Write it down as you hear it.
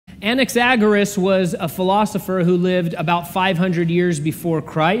Anaxagoras was a philosopher who lived about 500 years before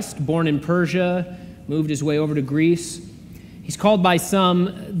Christ, born in Persia, moved his way over to Greece. He's called by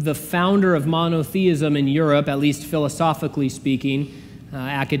some the founder of monotheism in Europe, at least philosophically speaking.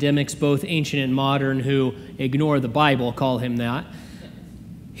 Academics, both ancient and modern, who ignore the Bible, call him that.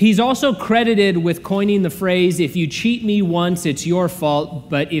 He's also credited with coining the phrase, if you cheat me once, it's your fault,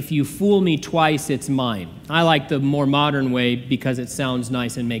 but if you fool me twice, it's mine. I like the more modern way because it sounds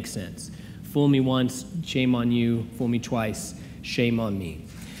nice and makes sense. Fool me once, shame on you. Fool me twice, shame on me.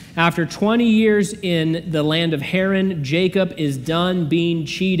 After 20 years in the land of Haran, Jacob is done being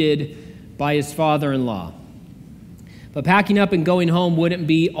cheated by his father-in-law. But packing up and going home wouldn't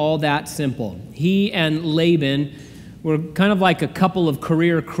be all that simple. He and Laban were kind of like a couple of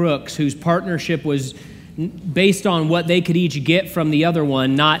career crooks whose partnership was based on what they could each get from the other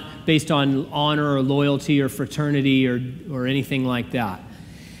one, not based on honor or loyalty or fraternity or anything like that.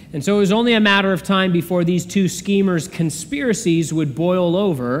 And so it was only a matter of time before these two schemers' conspiracies would boil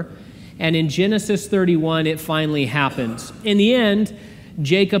over, and in Genesis 31, it finally happens. In the end,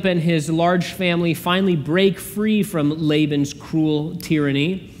 Jacob and his large family finally break free from Laban's cruel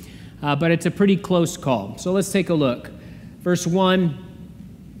tyranny, but it's a pretty close call. So let's take a look. Verse 1,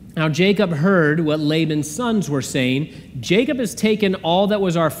 now Jacob heard what Laban's sons were saying. Jacob has taken all that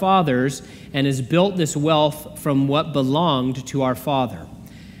was our father's and has built this wealth from what belonged to our father.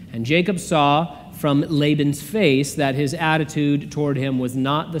 And Jacob saw from Laban's face that his attitude toward him was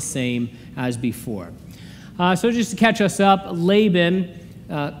not the same as before. So just to catch us up, Laban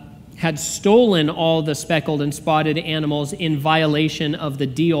had stolen all the speckled and spotted animals in violation of the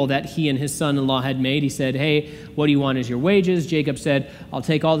deal that he and his son-in-law had made. He said, hey, what do you want as your wages? Jacob said, I'll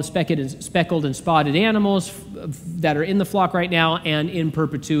take all the speckled and spotted animals that are in the flock right now and in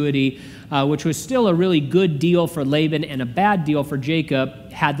perpetuity, which was still a really good deal for Laban and a bad deal for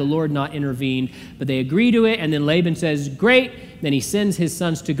Jacob had the Lord not intervened. But they agree to it, and then Laban says, great. Then he sends his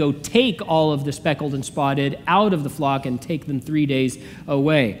sons to go take all of the speckled and spotted out of the flock and take them 3 days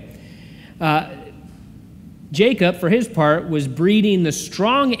away. Jacob, for his part, was breeding the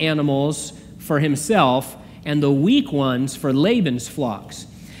strong animals for himself and the weak ones for Laban's flocks.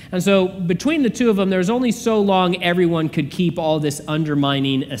 And so between the two of them, there's only so long everyone could keep all this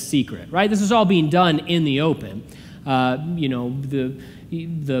undermining a secret, right? This is all being done in the open. The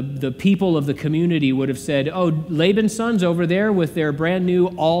people of the community would have said, oh, Laban's sons over there with their brand new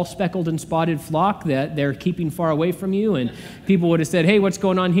all speckled and spotted flock that they're keeping far away from you. And people would have said, hey, what's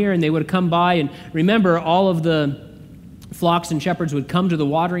going on here? And they would have come by. And remember, all of the flocks and shepherds would come to the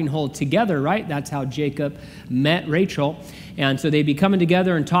watering hole together, right? That's how Jacob met Rachel. And so they'd be coming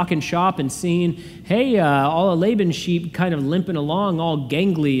together and talking shop and seeing, hey, all of Laban's sheep kind of limping along, all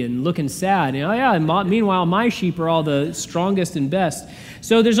gangly and looking sad. And, oh, yeah, meanwhile, my sheep are all the strongest and best.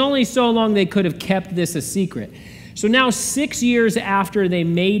 So there's only so long they could have kept this a secret. So now 6 years after they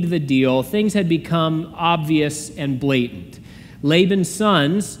made the deal, things had become obvious and blatant. Laban's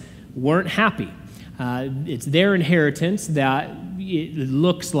sons weren't happy. It's their inheritance that it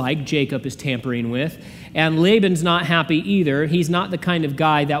looks like Jacob is tampering with. And Laban's not happy either. He's not the kind of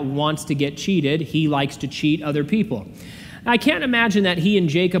guy that wants to get cheated. He likes to cheat other people. I can't imagine that he and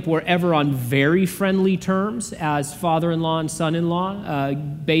Jacob were ever on very friendly terms as father-in-law and son-in-law,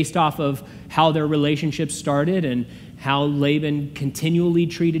 based off of how their relationship started and how Laban continually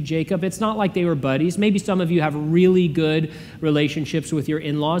treated Jacob. It's not like they were buddies. Maybe some of you have really good relationships with your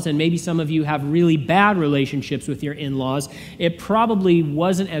in-laws, and maybe some of you have really bad relationships with your in-laws. It probably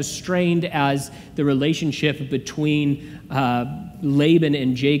wasn't as strained as the relationship between Laban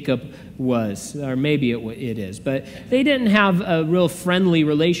and Jacob was, or maybe it is. But they didn't have a real friendly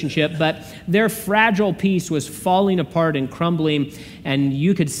relationship, but their fragile peace was falling apart and crumbling, and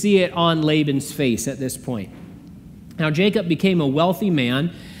you could see it on Laban's face at this point. Now, Jacob became a wealthy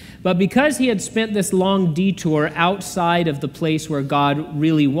man, but because he had spent this long detour outside of the place where God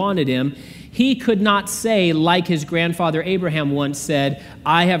really wanted him, he could not say, like his grandfather Abraham once said,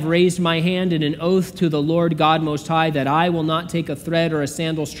 I have raised my hand in an oath to the Lord God Most High that I will not take a thread or a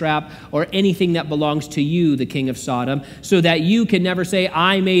sandal strap or anything that belongs to you, the king of Sodom, so that you can never say,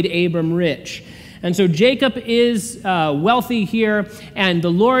 I made Abram rich. And so Jacob is wealthy here, and the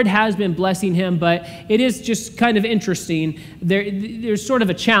Lord has been blessing him, but it is just kind of interesting. There's sort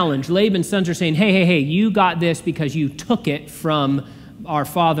of a challenge. Laban's sons are saying, hey, you got this because you took it from our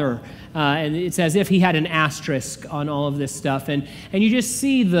father. And it's as if he had an asterisk on all of this stuff. And you just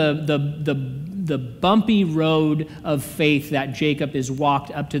see the bumpy road of faith that Jacob has walked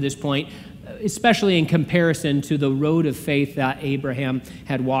up to this point. especially in comparison to the road of faith that Abraham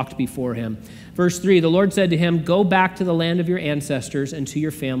had walked before him. Verse 3, the Lord said to him, "Go back to the land of your ancestors and to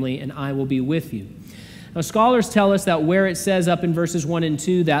your family, and I will be with you." Now, scholars tell us that where it says up in verses 1 and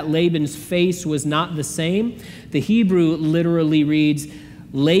 2 that Laban's face was not the same, the Hebrew literally reads,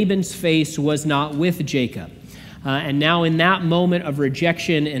 Laban's face was not with Jacob. And now in that moment of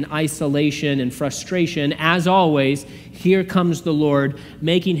rejection and isolation and frustration, as always, here comes the Lord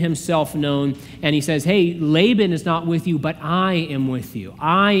making himself known. And he says, hey, Laban is not with you, but I am with you.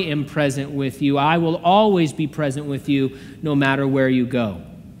 I am present with you. I will always be present with you no matter where you go.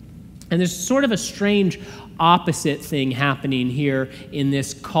 And there's sort of a strange opposite thing happening here in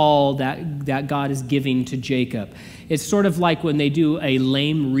this call that God is giving to Jacob. It's sort of like when they do a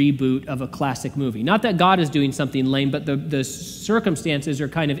lame reboot of a classic movie. Not that God is doing something lame, but the circumstances are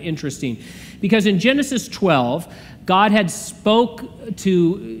kind of interesting. Because in Genesis 12, God had spoke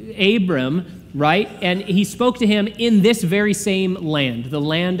to Abram, right? And he spoke to him in this very same land, the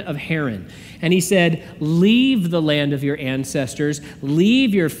land of Haran. And he said, leave the land of your ancestors,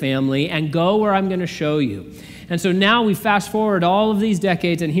 leave your family, and go where I'm going to show you. And so now we fast forward all of these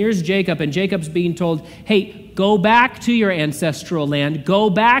decades, and here's Jacob, and Jacob's being told, hey, go back to your ancestral land, go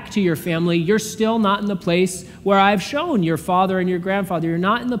back to your family. You're still not in the place where I've shown your father and your grandfather. You're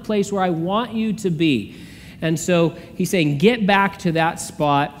not in the place where I want you to be. And so he's saying, get back to that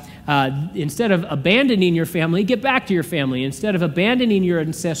spot. Instead of abandoning your family, get back to your family. Instead of abandoning your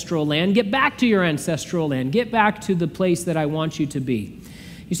ancestral land, get back to your ancestral land. Get back to the place that I want you to be.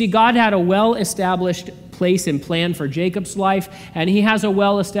 You see, God had a well-established place and plan for Jacob's life, and he has a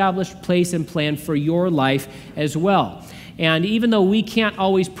well-established place and plan for your life as well. And even though we can't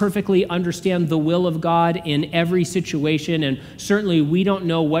always perfectly understand the will of God in every situation, and certainly we don't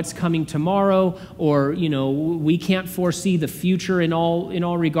know what's coming tomorrow, or we can't foresee the future in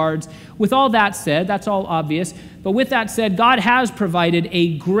all regards. With all that said, that's all obvious. But with that said, God has provided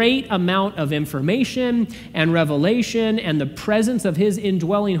a great amount of information and revelation and the presence of his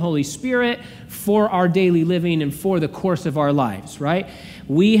indwelling Holy Spirit for our daily living and for the course of our lives, right?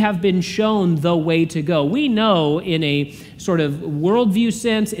 We have been shown the way to go. We know in a sort of worldview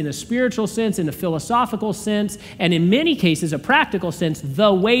sense, in a spiritual sense, in a philosophical sense, and in many cases a practical sense,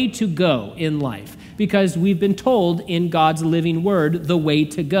 the way to go in life, because we've been told in God's living word the way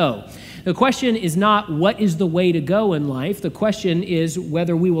to go. The question is not what is the way to go in life. The question is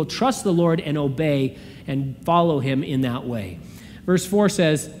whether we will trust the Lord and obey and follow him in that way. Verse 4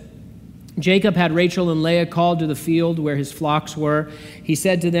 says, Jacob had Rachel and Leah called to the field where his flocks were. He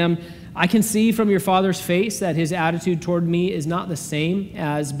said to them, I can see from your father's face that his attitude toward me is not the same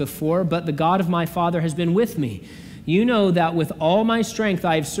as before, but the God of my father has been with me. You know that with all my strength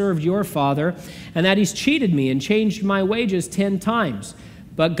I have served your father, and that he's cheated me and changed my wages 10 times.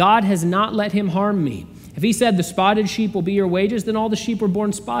 But God has not let him harm me. If he said the spotted sheep will be your wages, then all the sheep were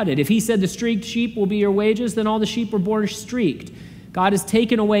born spotted. If he said the streaked sheep will be your wages, then all the sheep were born streaked. God has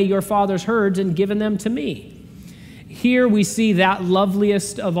taken away your father's herds and given them to me. Here we see that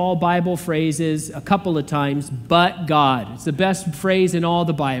loveliest of all Bible phrases a couple of times, but God. It's the best phrase in all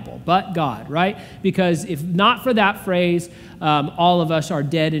the Bible, but God, right? Because if not for that phrase, all of us are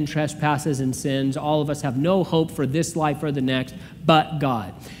dead in trespasses and sins. All of us have no hope for this life or the next, but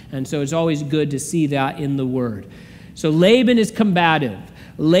God. And so it's always good to see that in the Word. So Laban is combative.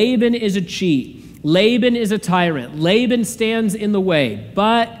 Laban is a cheat. Laban is a tyrant. Laban stands in the way,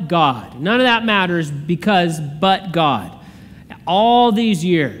 but God. None of that matters because but God. All these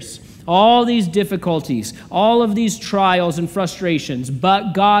years, all these difficulties, all of these trials and frustrations,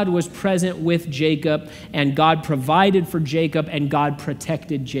 but God was present with Jacob, and God provided for Jacob, and God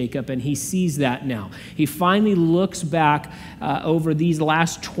protected Jacob, and he sees that now. He finally looks back over these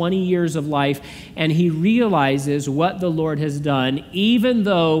last 20 years of life, and he realizes what the Lord has done, even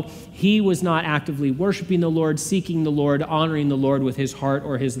though he was not actively worshiping the Lord, seeking the Lord, honoring the Lord with his heart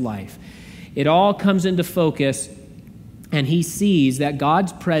or his life. It all comes into focus, and he sees that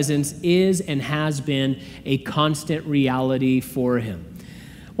God's presence is and has been a constant reality for him.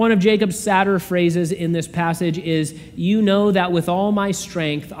 One of Jacob's sadder phrases in this passage is, you know that with all my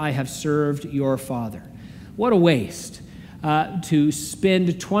strength I have served your father. What a waste to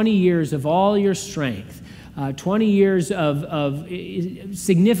spend 20 years of all your strength, 20 years of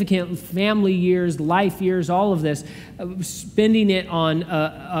significant family years, life years, all of this, spending it on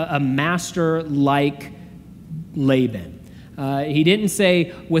a master like Laban. He didn't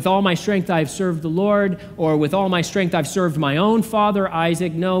say, with all my strength I've served the Lord, or with all my strength I've served my own father,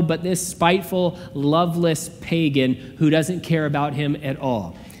 Isaac. No, but this spiteful, loveless pagan who doesn't care about him at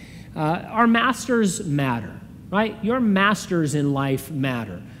all. Our masters matter, right? Your masters in life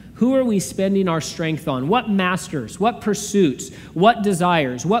matter. Who are we spending our strength on? What masters, what pursuits, what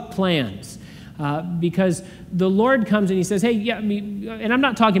desires, what plans? Because the Lord comes and he says, hey, yeah, and I'm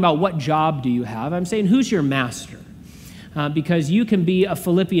not talking about what job do you have. I'm saying, who's your master? Because you can be a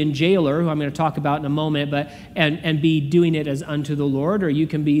Philippian jailer, who I'm going to talk about in a moment, and be doing it as unto the Lord, or you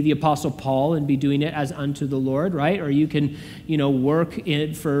can be the Apostle Paul and be doing it as unto the Lord, right? Or you can, work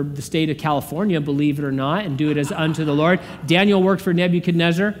for the state of California, believe it or not, and do it as unto the Lord. Daniel worked for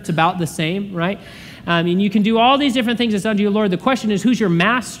Nebuchadnezzar. It's about the same, right? You can do all these different things as unto your Lord. The question is, who's your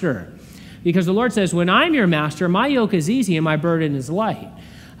master? Because the Lord says, when I'm your master, my yoke is easy and my burden is light.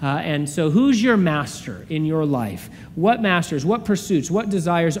 And so who's your master in your life? What masters, what pursuits, what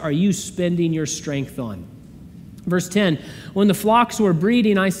desires are you spending your strength on? Verse 10, when the flocks were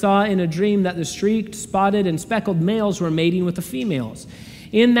breeding, I saw in a dream that the streaked, spotted, and speckled males were mating with the females.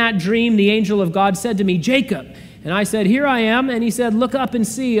 In that dream, the angel of God said to me, Jacob. And I said, here I am. And he said, look up and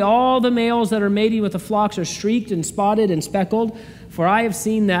see. All the males that are mating with the flocks are streaked and spotted and speckled. For I have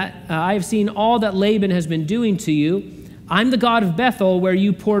seen all that Laban has been doing to you. I'm the God of Bethel, where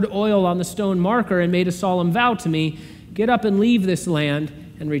you poured oil on the stone marker and made a solemn vow to me. Get up and leave this land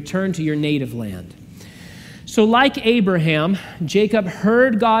and return to your native land. So like Abraham, Jacob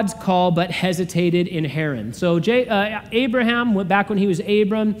heard God's call but hesitated in Haran. So Abraham, back when he was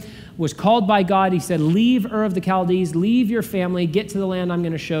Abram, was called by God. He said, leave Ur of the Chaldees, leave your family, get to the land I'm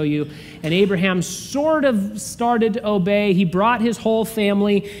going to show you. And Abraham sort of started to obey. He brought his whole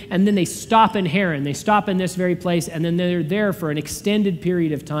family, and then they stop in Haran. They stop in this very place, and then they're there for an extended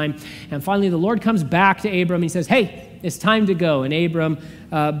period of time. And finally, the Lord comes back to Abram. He says, hey, it's time to go. And Abram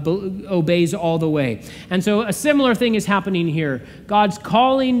obeys all the way. And so a similar thing is happening here. God's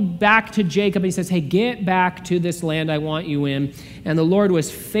calling back to Jacob. He says, hey, get back to this land I want you in. And the Lord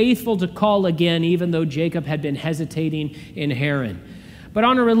was faithful to call again, even though Jacob had been hesitating in Haran. But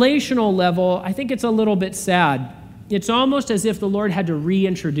on a relational level, I think it's a little bit sad. It's almost as if the Lord had to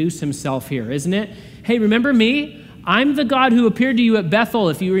reintroduce himself here, isn't it? Hey, remember me? I'm the God who appeared to you at Bethel,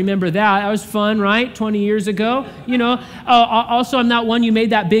 if you remember that. That was fun, right? 20 years ago. Also, I'm not one you made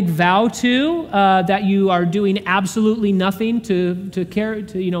that big vow to, that you are doing absolutely nothing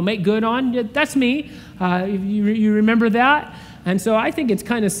to make good on. That's me. You remember that? And so I think it's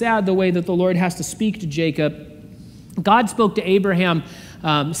kind of sad the way that the Lord has to speak to Jacob. God spoke to Abraham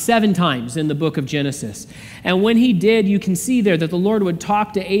 7 times in the book of Genesis. And when he did, you can see there that the Lord would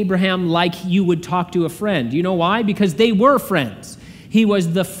talk to Abraham like you would talk to a friend. You know why? Because they were friends. He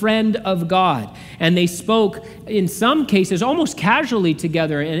was the friend of God. And they spoke, in some cases, almost casually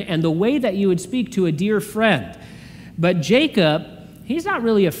together, and the way that you would speak to a dear friend. But Jacob, he's not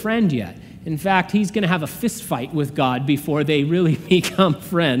really a friend yet. In fact, he's going to have a fist fight with God before they really become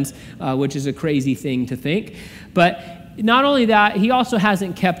friends, which is a crazy thing to think. But not only that, he also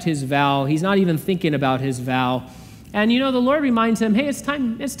hasn't kept his vow. He's not even thinking about his vow. And the Lord reminds him, hey, it's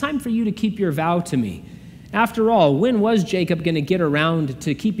time for you to keep your vow to me. After all, when was Jacob going to get around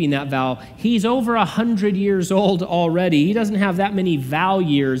to keeping that vow? He's over 100 years old already. He doesn't have that many vow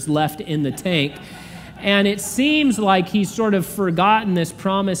years left in the tank. And it seems like he's sort of forgotten this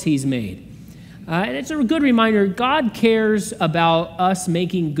promise he's made. And it's a good reminder, God cares about us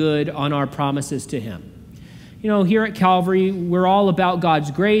making good on our promises to him. Here at Calvary, we're all about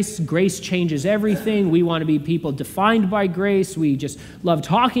God's grace. Grace changes everything. We want to be people defined by grace. We just love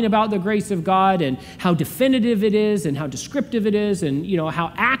talking about the grace of God and how definitive it is and how descriptive it is and,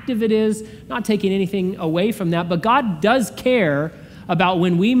 how active it is, not taking anything away from that. But God does care about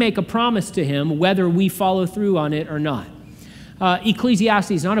when we make a promise to him, whether we follow through on it or not. Ecclesiastes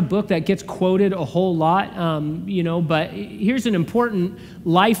is not a book that gets quoted a whole lot, but here's an important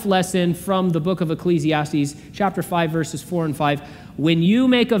life lesson from the book of Ecclesiastes, chapter 5, verses 4 and 5. When you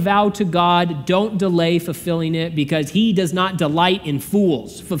make a vow to God, don't delay fulfilling it, because he does not delight in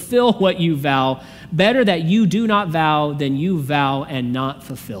fools. Fulfill what you vow. Better that you do not vow than you vow and not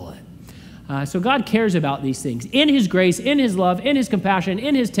fulfill it. So God cares about these things. In his grace, in his love, in his compassion,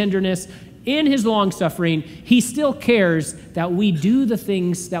 in his tenderness, in his long-suffering, he still cares that we do the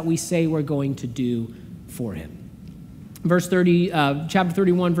things that we say we're going to do for him. Chapter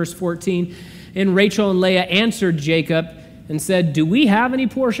 31, verse 14, and Rachel and Leah answered Jacob and said, do we have any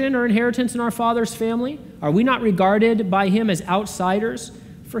portion or inheritance in our father's family? Are we not regarded by him as outsiders?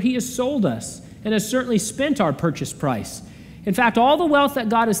 For he has sold us and has certainly spent our purchase price. In fact, all the wealth that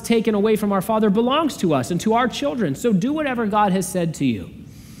God has taken away from our father belongs to us and to our children. So do whatever God has said to you.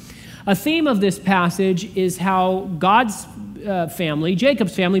 A theme of this passage is how God's family,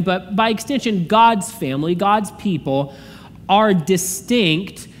 Jacob's family, but by extension, God's family, God's people, are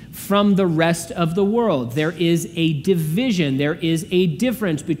distinct from the rest of the world. There is a division. There is a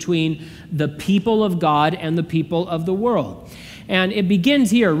difference between the people of God and the people of the world. And it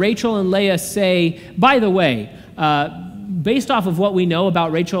begins here. Rachel and Leah say, by the way, based off of what we know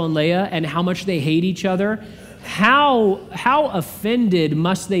about Rachel and Leah and how much they hate each other, how offended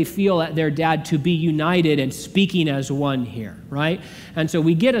must they feel at their dad to be united and speaking as one here, right? And so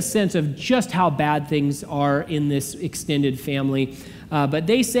we get a sense of just how bad things are in this extended family. But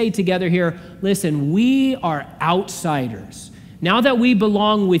they say together here, listen, we are outsiders. Now that we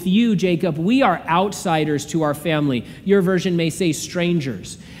belong with you, Jacob, we are outsiders to our family. Your version may say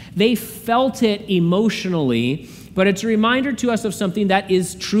strangers. They felt it emotionally, but it's a reminder to us of something that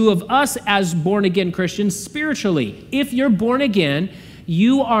is true of us as born-again Christians spiritually. If you're born again,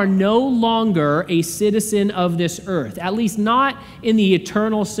 you are no longer a citizen of this earth, at least not in the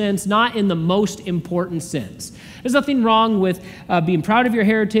eternal sense, not in the most important sense. There's nothing wrong with being proud of your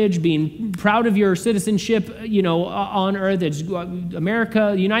heritage, being proud of your citizenship, on earth. It's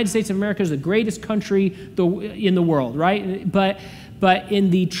America, the United States of America is the greatest country in the world, right? But in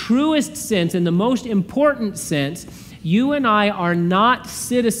the truest sense, in the most important sense, you and I are not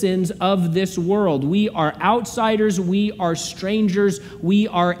citizens of this world. We are outsiders. We are strangers. We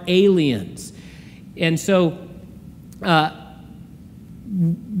are aliens. And so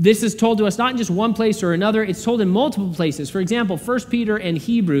this is told to us not in just one place or another. It's told in multiple places. For example, 1 Peter and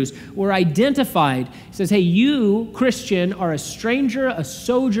Hebrews were identified. It says, hey, you, Christian, are a stranger, a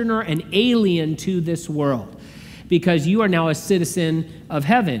sojourner, an alien to this world, because you are now a citizen of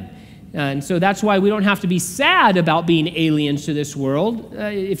heaven. And so that's why we don't have to be sad about being aliens to this world.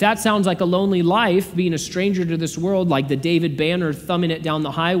 If that sounds like a lonely life, being a stranger to this world, like the David Banner thumbing it down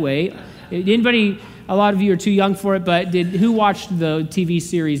the highway. Anybody, a lot of you are too young for it, but who watched the TV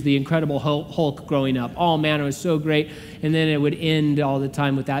series The Incredible Hulk growing up? Oh man, it was so great. And then it would end all the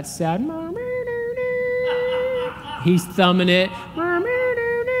time with that sad, he's thumbing it.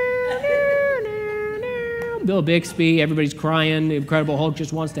 Bill Bixby, everybody's crying. The Incredible Hulk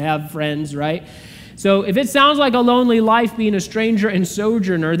just wants to have friends, right? So if it sounds like a lonely life being a stranger and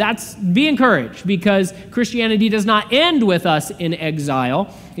sojourner, be encouraged, because Christianity does not end with us in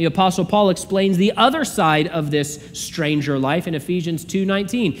exile. The Apostle Paul explains the other side of this stranger life in Ephesians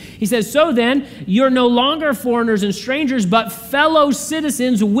 2:19. He says, so then, you're no longer foreigners and strangers, but fellow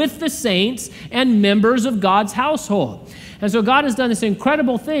citizens with the saints and members of God's household. And so God has done this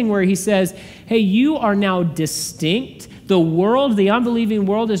incredible thing where he says, hey, you are now distinct. The world, the unbelieving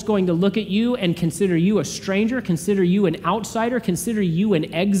world, is going to look at you and consider you a stranger, consider you an outsider, consider you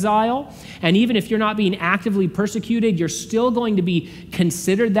an exile. And even if you're not being actively persecuted, you're still going to be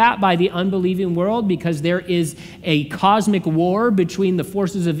considered that by the unbelieving world, because there is a cosmic war between the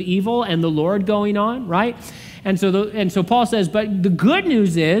forces of evil and the Lord going on, right? And so Paul says, but the good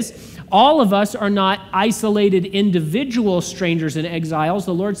news is, all of us are not isolated individual strangers and exiles.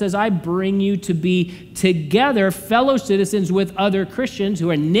 The Lord says, I bring you to be together, fellow citizens with other Christians who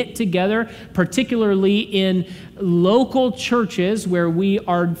are knit together, particularly in local churches where we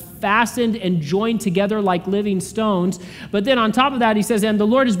are fastened and joined together like living stones. But then on top of that, he says, and the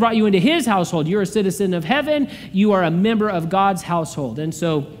Lord has brought you into his household. You're a citizen of heaven. You are a member of God's household. And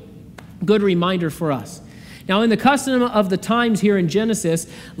so, good reminder for us. Now, in the custom of the times here in Genesis,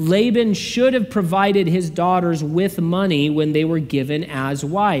 Laban should have provided his daughters with money when they were given as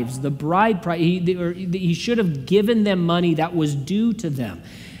wives. The bride price, he should have given them money that was due to them.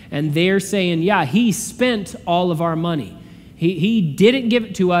 And they're saying, yeah, he spent all of our money. He didn't give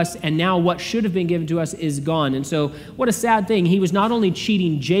it to us, and now what should have been given to us is gone. And so what a sad thing. He was not only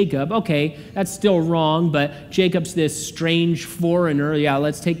cheating Jacob. Okay, that's still wrong, but Jacob's this strange foreigner. Yeah,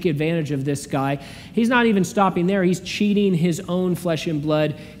 let's take advantage of this guy. He's not even stopping there. He's cheating his own flesh and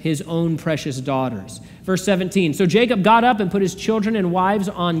blood, his own precious daughters. Verse 17, so Jacob got up and put his children and wives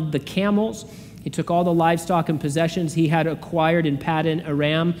on the camels. He took all the livestock and possessions he had acquired in Paddan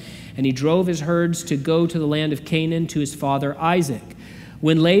Aram, and he drove his herds to go to the land of Canaan to his father Isaac.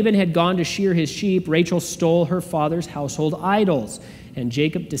 When Laban had gone to shear his sheep, Rachel stole her father's household idols, and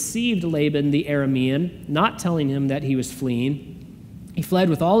Jacob deceived Laban the Aramean, not telling him that he was fleeing. He fled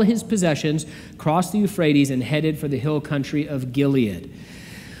with all his possessions, crossed the Euphrates, and headed for the hill country of Gilead.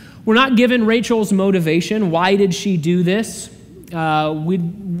 We're not given Rachel's motivation. Why did she do this?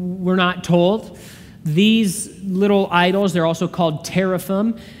 We're not told. These little idols, they're also called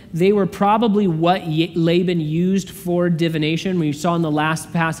teraphim. They were probably what Laban used for divination. We saw in the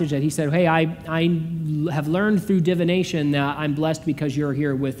last passage that he said, hey, I have learned through divination that I'm blessed because you're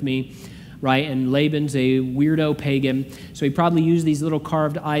here with me, right? And Laban's a weirdo pagan, so he probably used these little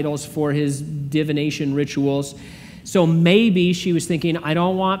carved idols for his divination rituals. So maybe she was thinking, I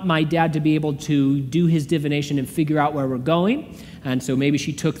don't want my dad to be able to do his divination and figure out where we're going. And so maybe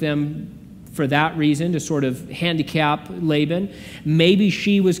she took them for that reason, to sort of handicap Laban. Maybe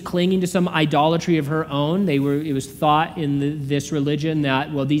she was clinging to some idolatry of her own. It was thought in this religion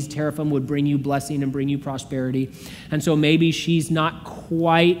that, well, these teraphim would bring you blessing and bring you prosperity. And so maybe she's not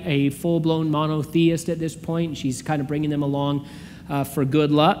quite a full-blown monotheist at this point. She's kind of bringing them along for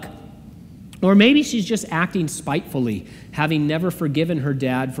good luck. Or maybe she's just acting spitefully, having never forgiven her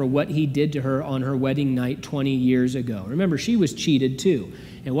dad for what he did to her on her wedding night 20 years ago. Remember, she was cheated too.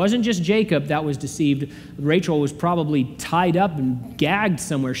 It wasn't just Jacob that was deceived. Rachel was probably tied up and gagged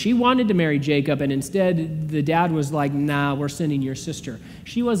somewhere. She wanted to marry Jacob, and instead the dad was like, nah, we're sending your sister.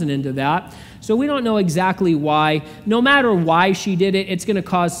 She wasn't into that. So we don't know exactly why. No matter why she did it, it's going to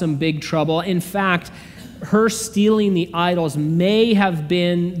cause some big trouble. In fact, her stealing the idols may have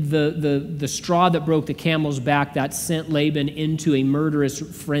been the straw that broke the camel's back that sent Laban into a murderous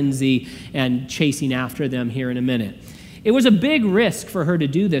frenzy and chasing after them here in a minute. It was a big risk for her to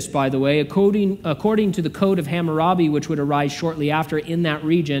do this, by the way. According to the Code of Hammurabi, which would arise shortly after in that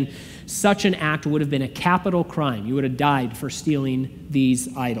region, such an act would have been a capital crime. You would have died for stealing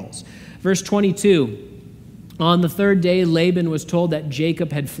these idols. Verse 22, on the third day, Laban was told that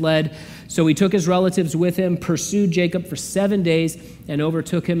Jacob had fled. So he took his relatives with him, pursued Jacob for 7 days, and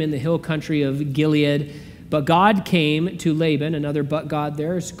overtook him in the hill country of Gilead. But God came to Laban, another but God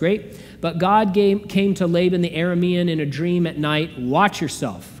there is great. But God came to Laban the Aramean in a dream at night. Watch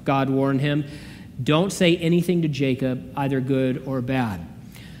yourself, God warned him. Don't say anything to Jacob, either good or bad.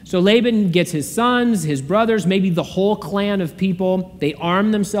 So Laban gets his sons, his brothers, maybe the whole clan of people. They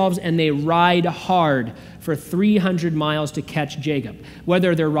arm themselves and they ride hard for 300 miles to catch Jacob.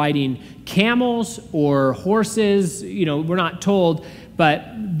 Whether they're riding camels or horses, we're not told, but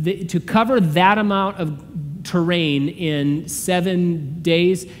to cover that amount of terrain in 7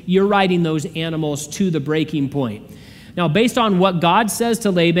 days, you're riding those animals to the breaking point. Now, based on what God says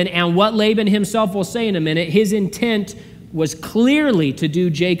to Laban and what Laban himself will say in a minute, his intent was clearly to do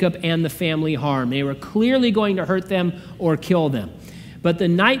Jacob and the family harm. They were clearly going to hurt them or kill them. But the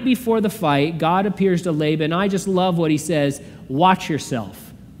night before the fight, God appears to Laban. I just love what he says, watch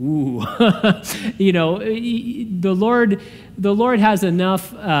yourself. Ooh. The Lord has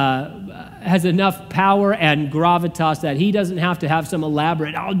enough power and gravitas that he doesn't have to have some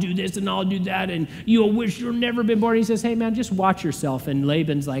elaborate, I'll do this and I'll do that, and you'll wish you've never been born. He says, hey man, just watch yourself. And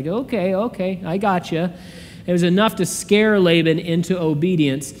Laban's like, okay, I got you. It was enough to scare Laban into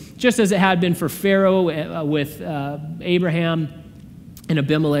obedience, just as it had been for Pharaoh with Abraham and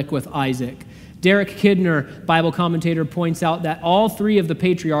Abimelech with Isaac. Derek Kidner, Bible commentator, points out that all three of the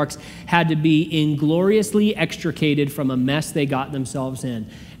patriarchs had to be ingloriously extricated from a mess they got themselves in.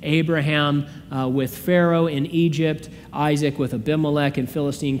 Abraham with Pharaoh in Egypt, Isaac with Abimelech in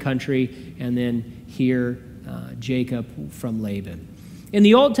Philistine country, and then here Jacob from Laban. In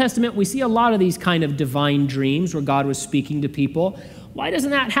the Old Testament, we see a lot of these kind of divine dreams where God was speaking to people. Why doesn't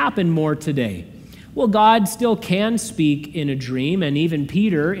that happen more today? Well, God still can speak in a dream, and even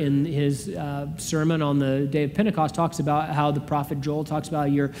Peter in his sermon on the day of Pentecost talks about how the prophet Joel talks about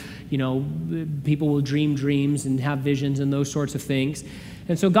people will dream dreams and have visions and those sorts of things.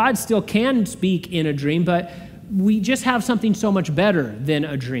 And so God still can speak in a dream, but we just have something so much better than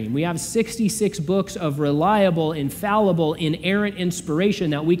a dream. We have 66 books of reliable, infallible, inerrant inspiration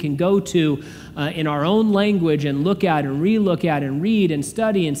that we can go to in our own language and look at and relook at and read and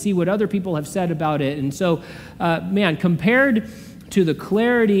study and see what other people have said about it. And so, compared to the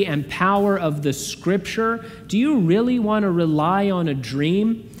clarity and power of the Scripture, do you really want to rely on a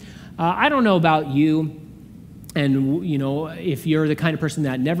dream? I don't know about you. And, if you're the kind of person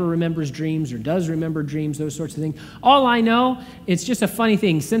that never remembers dreams or does remember dreams, those sorts of things. All I know, it's just a funny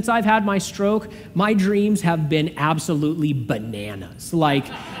thing. Since I've had my stroke, my dreams have been absolutely bananas. Like,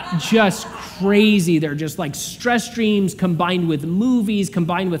 just crazy. They're just like stress dreams combined with movies,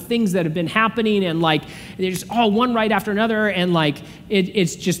 combined with things that have been happening. And like, they're just all one right after another. And like,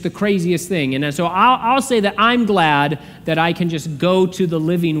 it's just the craziest thing. And so I'll say that I'm glad that I can just go to the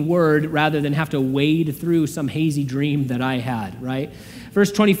living word rather than have to wade through some hazy dream that I had, right?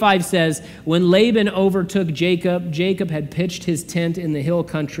 Verse 25 says, when Laban overtook Jacob, Jacob had pitched his tent in the hill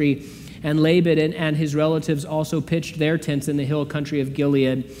country, and Laban and his relatives also pitched their tents in the hill country of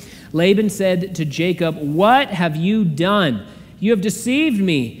Gilead. Laban said to Jacob, what have you done? You have deceived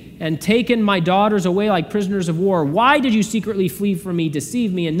me and taken my daughters away like prisoners of war. Why did you secretly flee from me,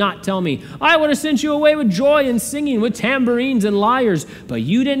 deceive me, and not tell me? I would have sent you away with joy and singing, with tambourines and lyres, but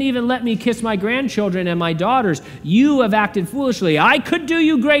you didn't even let me kiss my grandchildren and my daughters. You have acted foolishly. I could do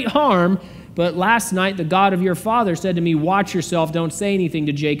you great harm. But last night, the God of your father said to me, watch yourself, don't say anything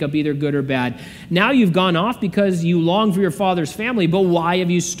to Jacob, either good or bad. Now you've gone off because you long for your father's family, but why have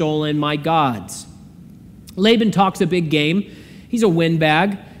you stolen my gods? Laban talks a big game. He's a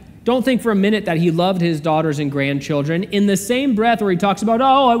windbag. Don't think for a minute that he loved his daughters and grandchildren. In the same breath where he talks about,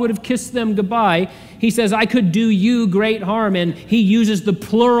 oh, I would have kissed them goodbye, he says, I could do you great harm. And he uses the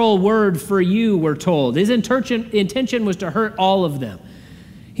plural word for you, we're told. His intention was to hurt all of them.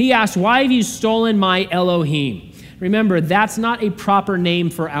 He asked, why have you stolen my Elohim? Remember, that's not a proper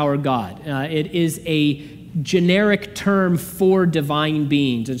name for our God. It is a generic term for divine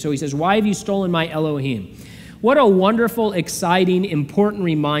beings. And so he says, why have you stolen my Elohim? What a wonderful, exciting, important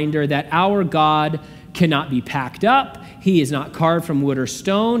reminder that our God cannot be packed up. He is not carved from wood or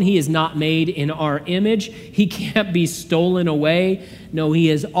stone. He is not made in our image. He can't be stolen away. No,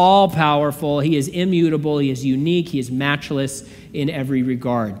 he is all-powerful. He is immutable. He is unique. He is matchless in every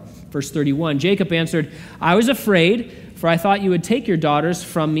regard. Verse 31, Jacob answered, I was afraid, for I thought you would take your daughters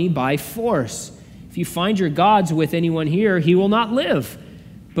from me by force. If you find your gods with anyone here, he will not live.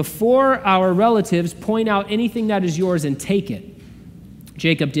 Before our relatives, point out anything that is yours and take it.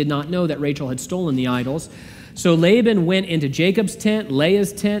 Jacob did not know that Rachel had stolen the idols. So Laban went into Jacob's tent,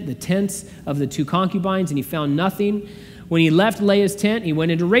 Leah's tent, the tents of the two concubines, and he found nothing. When he left Leah's tent, he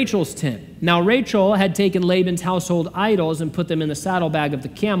went into Rachel's tent. Now Rachel had taken Laban's household idols and put them in the saddlebag of the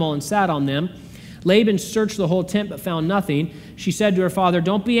camel and sat on them. Laban searched the whole tent but found nothing. She said to her father,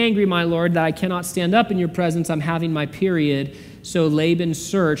 don't be angry, my lord, that I cannot stand up in your presence. I'm having my period. So Laban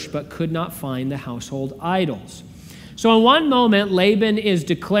searched but could not find the household idols. So in one moment, Laban is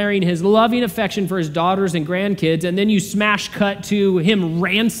declaring his loving affection for his daughters and grandkids, and then you smash cut to him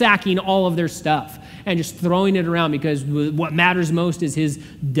ransacking all of their stuff and just throwing it around because what matters most is his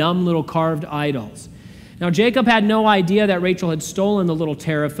dumb little carved idols. Now Jacob had no idea that Rachel had stolen the little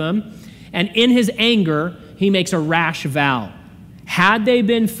teraphim, and in his anger, he makes a rash vow. Had they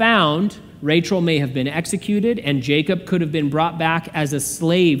been found, Rachel may have been executed, and Jacob could have been brought back as a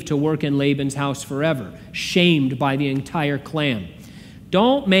slave to work in Laban's house forever, shamed by the entire clan.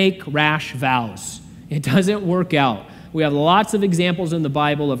 Don't make rash vows. It doesn't work out. We have lots of examples in the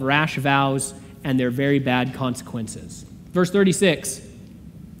Bible of rash vows and their very bad consequences. Verse 36,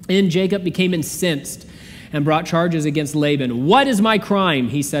 then Jacob became incensed and brought charges against Laban. What is my crime?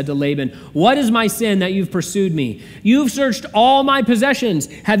 He said to Laban. What is my sin that you've pursued me? You've searched all my possessions.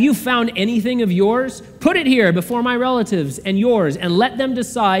 Have you found anything of yours? Put it here before my relatives and yours, and let them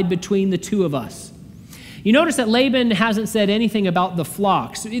decide between the two of us. You notice that Laban hasn't said anything about the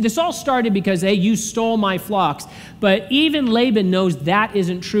flocks. This all started because, hey, you stole my flocks. But even Laban knows that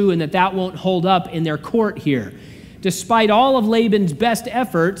isn't true and that won't hold up in their court here. Despite all of Laban's best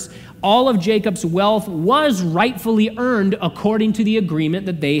efforts, all of Jacob's wealth was rightfully earned according to the agreement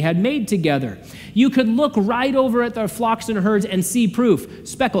that they had made together. You could look right over at their flocks and herds and see proof.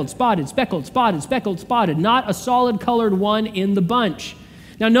 Speckled, spotted, speckled, spotted, speckled, spotted. Not a solid colored one in the bunch.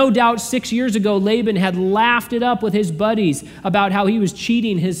 Now, no doubt 6 years ago, Laban had laughed it up with his buddies about how he was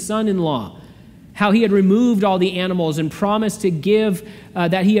cheating his son-in-law, how he had removed all the animals and promised to give,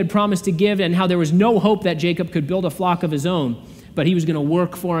 and how there was no hope that Jacob could build a flock of his own, but he was going to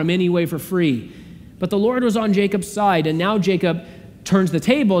work for him anyway for free. But the Lord was on Jacob's side, and now Jacob turns the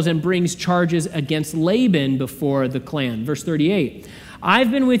tables and brings charges against Laban before the clan. Verse 38, I've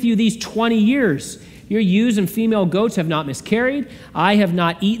been with you these 20 years. Your ewes and female goats have not miscarried. I have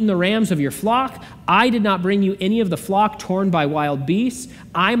not eaten the rams of your flock. I did not bring you any of the flock torn by wild beasts.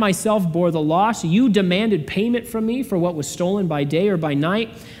 I myself bore the loss. You demanded payment from me for what was stolen by day or by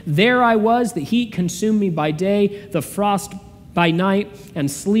night. There I was. The heat consumed me by day, the frost by night, and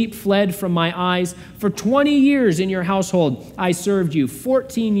sleep fled from my eyes. For 20 years in your household I served you,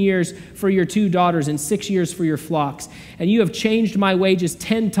 14 years for your 2 daughters and 6 years for your flocks. And you have changed my wages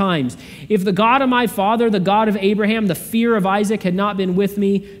 10 times. If the God of my father, the God of Abraham, the fear of Isaac had not been with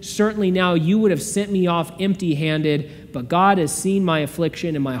me, certainly now you would have sent me off empty-handed. But God has seen my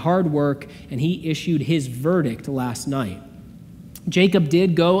affliction and my hard work, and he issued his verdict last night. Jacob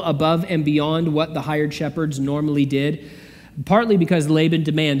did go above and beyond what the hired shepherds normally did, partly because Laban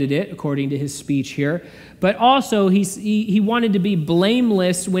demanded it, according to his speech here, but also he wanted to be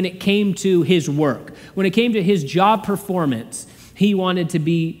blameless when it came to his work. When it came to his job performance, he wanted to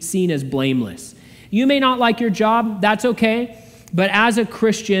be seen as blameless. You may not like your job, that's okay, but as a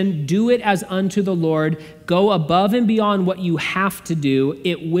Christian, do it as unto the Lord. Go above and beyond what you have to do.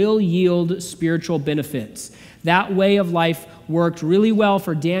 It will yield spiritual benefits. That way of life worked really well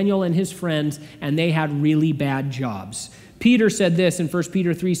for Daniel and his friends, and they had really bad jobs. Peter said this in 1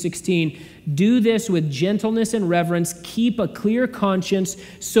 Peter 3:16, "Do this with gentleness and reverence, keep a clear conscience,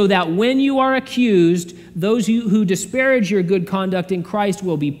 so that when you are accused, those who disparage your good conduct in Christ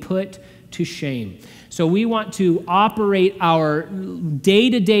will be put to shame." So we want to operate our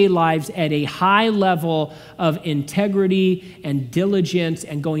day-to-day lives at a high level of integrity and diligence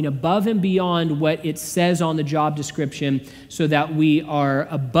and going above and beyond what it says on the job description so that we are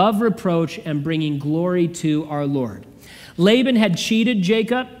above reproach and bringing glory to our Lord. Laban had cheated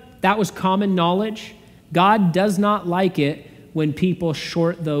Jacob. That was common knowledge. God does not like it when people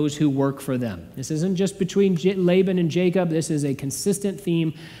short those who work for them. This isn't just between Laban and Jacob. This is a consistent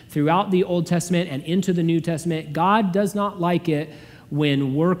theme throughout the Old Testament and into the New Testament. God does not like it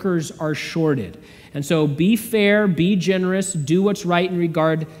when workers are shorted. And so be fair, be generous, do what's right in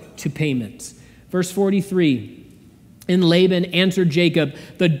regard to payments. Verse 43, and Laban answered Jacob,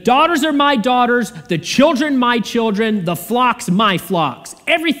 "The daughters are my daughters, the children my children, the flocks my flocks.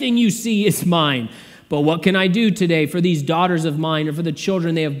 Everything you see is mine. But what can I do today for these daughters of mine or for the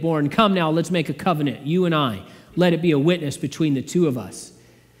children they have borne? Come now, let's make a covenant, you and I. Let it be a witness between the two of us."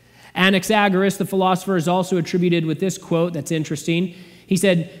 Anaxagoras, the philosopher, is also attributed with this quote that's interesting. He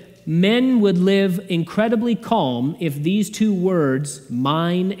said, "Men would live incredibly calm if these two words,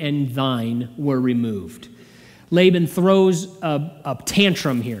 mine and thine, were removed." Laban throws a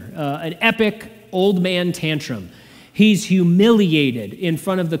tantrum here, an epic old man tantrum. He's humiliated in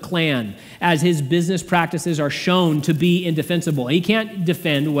front of the clan as his business practices are shown to be indefensible. He can't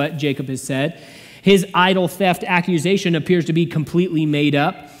defend what Jacob has said. His idol theft accusation appears to be completely made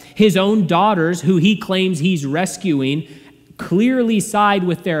up. His own daughters, who he claims he's rescuing, clearly side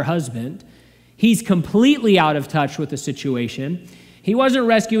with their husband. He's completely out of touch with the situation. He wasn't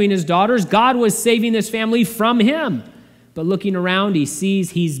rescuing his daughters. God was saving this family from him. But looking around, he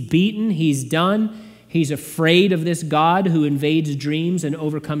sees he's beaten, he's done. He's afraid of this God who invades dreams and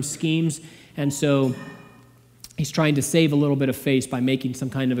overcomes schemes. And so he's trying to save a little bit of face by making some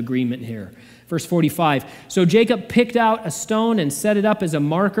kind of agreement here. Verse 45, so Jacob picked out a stone and set it up as a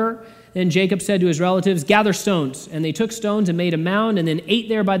marker. Then Jacob said to his relatives, "Gather stones." And they took stones and made a mound and then ate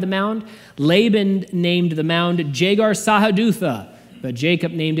there by the mound. Laban named the mound Jagar Sahadutha, but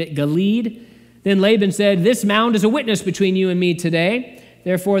Jacob named it Gilead. Then Laban said, "This mound is a witness between you and me today."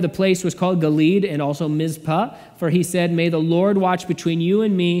 Therefore, the place was called Gilead and also Mizpah, for he said, "May the Lord watch between you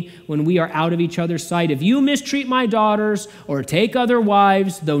and me when we are out of each other's sight. If you mistreat my daughters or take other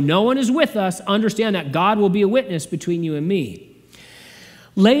wives, though no one is with us, understand that God will be a witness between you and me."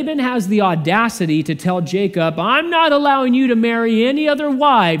 Laban has the audacity to tell Jacob, "I'm not allowing you to marry any other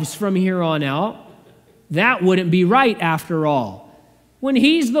wives from here on out." That wouldn't be right after all, when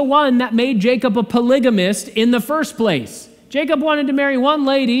he's the one that made Jacob a polygamist in the first place. Jacob wanted to marry one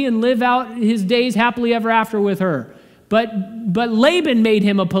lady and live out his days happily ever after with her. But Laban made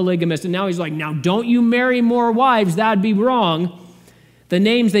him a polygamist, and now he's like, "Now don't you marry more wives, that'd be wrong." The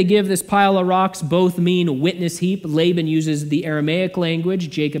names they give this pile of rocks both mean witness heap. Laban uses the Aramaic language,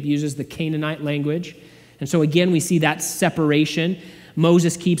 Jacob uses the Canaanite language. And so again, we see that separation.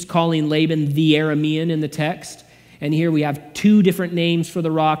 Moses keeps calling Laban the Aramean in the text. And here we have two different names for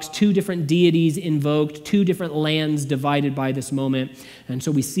the rocks, two different deities invoked, two different lands divided by this moment. And so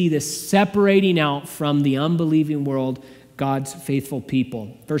we see this separating out from the unbelieving world, God's faithful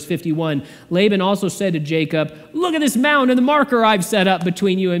people. Verse 51, Laban also said to Jacob, "Look at this mound and the marker I've set up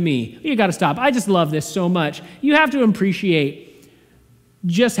between you and me." You got to stop. I just love this so much. You have to appreciate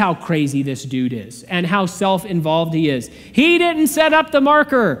just how crazy this dude is and how self-involved he is. He didn't set up the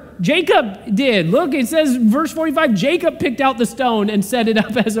marker. Jacob did. Look, it says, verse 45, Jacob picked out the stone and set it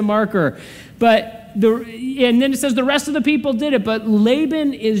up as a marker. And then it says the rest of the people did it, but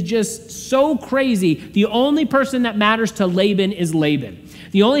Laban is just so crazy. The only person that matters to Laban is Laban.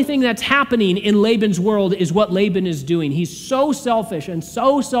 The only thing that's happening in Laban's world is what Laban is doing. He's so selfish and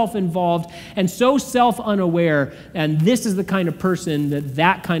so self-involved and so self-unaware, and this is the kind of person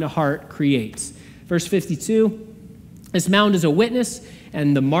that kind of heart creates. Verse 52, this mound is a witness,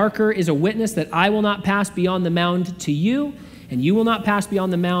 and the marker is a witness that I will not pass beyond the mound to you, and you will not pass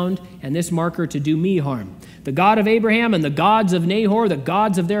beyond the mound and this marker to do me harm. The God of Abraham and the gods of Nahor, the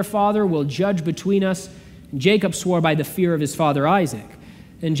gods of their father, will judge between us. And Jacob swore by the fear of his father Isaac.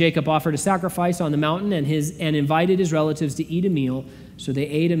 Then Jacob offered a sacrifice on the mountain and invited his relatives to eat a meal. So they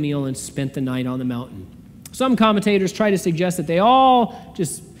ate a meal and spent the night on the mountain. Some commentators try to suggest that they all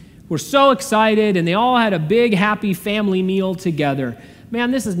just were so excited and they all had a big, happy family meal together.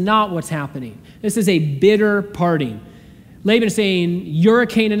 Man, this is not what's happening. This is a bitter parting. Laban is saying, "You're a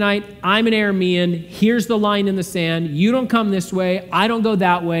Canaanite, I'm an Aramean, here's the line in the sand, you don't come this way, I don't go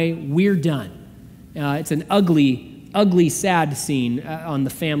that way, we're done." It's an ugly ugly, sad scene on the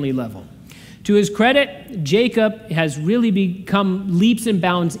family level. To his credit, Jacob has really become leaps and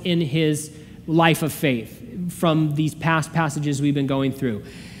bounds in his life of faith from these past passages we've been going through.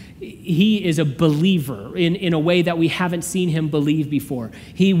 He is a believer in a way that we haven't seen him believe before.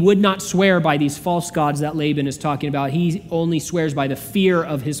 He would not swear by these false gods that Laban is talking about. He only swears by the fear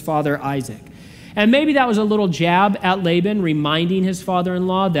of his father Isaac. And maybe that was a little jab at Laban, reminding his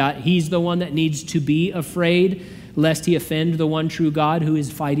father-in-law that he's the one that needs to be afraid lest he offend the one true God who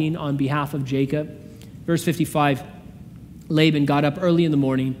is fighting on behalf of Jacob. Verse 55, Laban got up early in the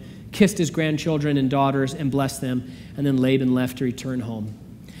morning, kissed his grandchildren and daughters, and blessed them, and then Laban left to return home.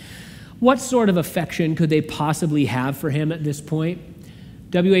 What sort of affection could they possibly have for him at this point?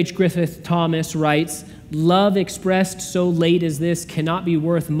 W.H. Griffith Thomas writes, "Love expressed so late as this cannot be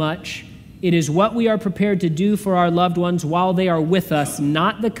worth much. It is what we are prepared to do for our loved ones while they are with us,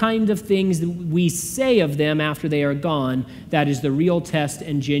 not the kind of things that we say of them after they are gone. That is the real test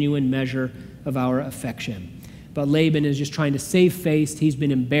and genuine measure of our affection." But Laban is just trying to save face. He's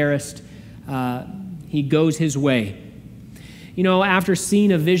been embarrassed. He goes his way. You know, after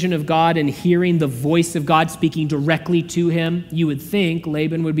seeing a vision of God and hearing the voice of God speaking directly to him, you would think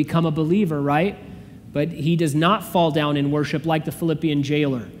Laban would become a believer, right? But he does not fall down in worship like the Philippian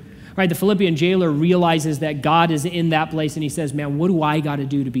jailer. Right, the Philippian jailer realizes that God is in that place, and he says, man, what do I got to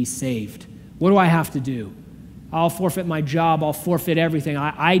do to be saved? What do I have to do? I'll forfeit my job. I'll forfeit everything.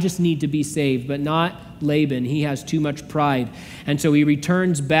 I just need to be saved, but not Laban. He has too much pride. And so he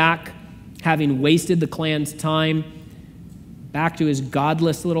returns back, having wasted the clan's time, back to his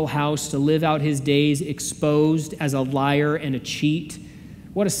godless little house to live out his days exposed as a liar and a cheat.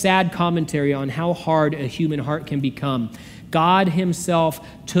 What a sad commentary on how hard a human heart can become. God himself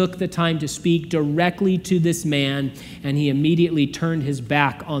took the time to speak directly to this man, and he immediately turned his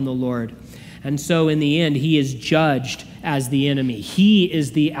back on the Lord. And so in the end, he is judged as the enemy. He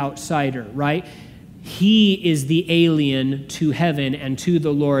is the outsider, right? He is the alien to heaven and to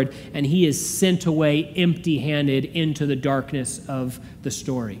the Lord, and he is sent away empty-handed into the darkness of the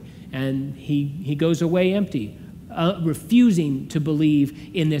story. And he goes away empty, refusing to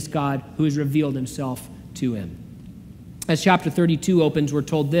believe in this God who has revealed himself to him. As chapter 32 opens, we're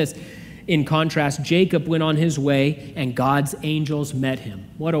told this. In contrast, Jacob went on his way, and God's angels met him.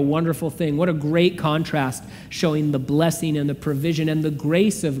 What a wonderful thing. What a great contrast, showing the blessing and the provision and the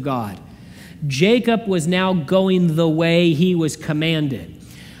grace of God. Jacob was now going the way he was commanded.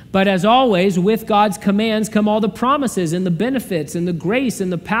 But as always, with God's commands come all the promises and the benefits and the grace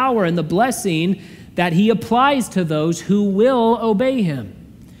and the power and the blessing that he applies to those who will obey him.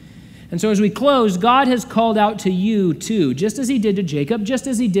 And so as we close, God has called out to you too, just as he did to Jacob, just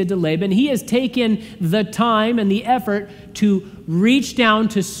as he did to Laban. He has taken the time and the effort to reach down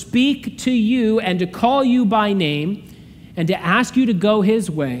to speak to you and to call you by name and to ask you to go his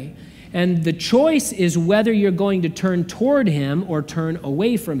way. And the choice is whether you're going to turn toward him or turn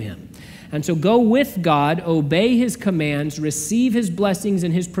away from him. And so go with God, obey his commands, receive his blessings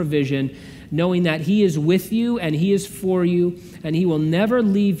and his provision, knowing that he is with you and he is for you, and he will never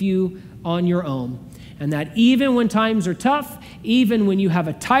leave you on your own. And that even when times are tough, even when you have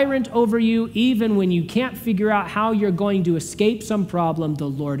a tyrant over you, even when you can't figure out how you're going to escape some problem, the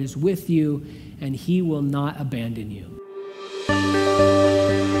Lord is with you and he will not abandon you.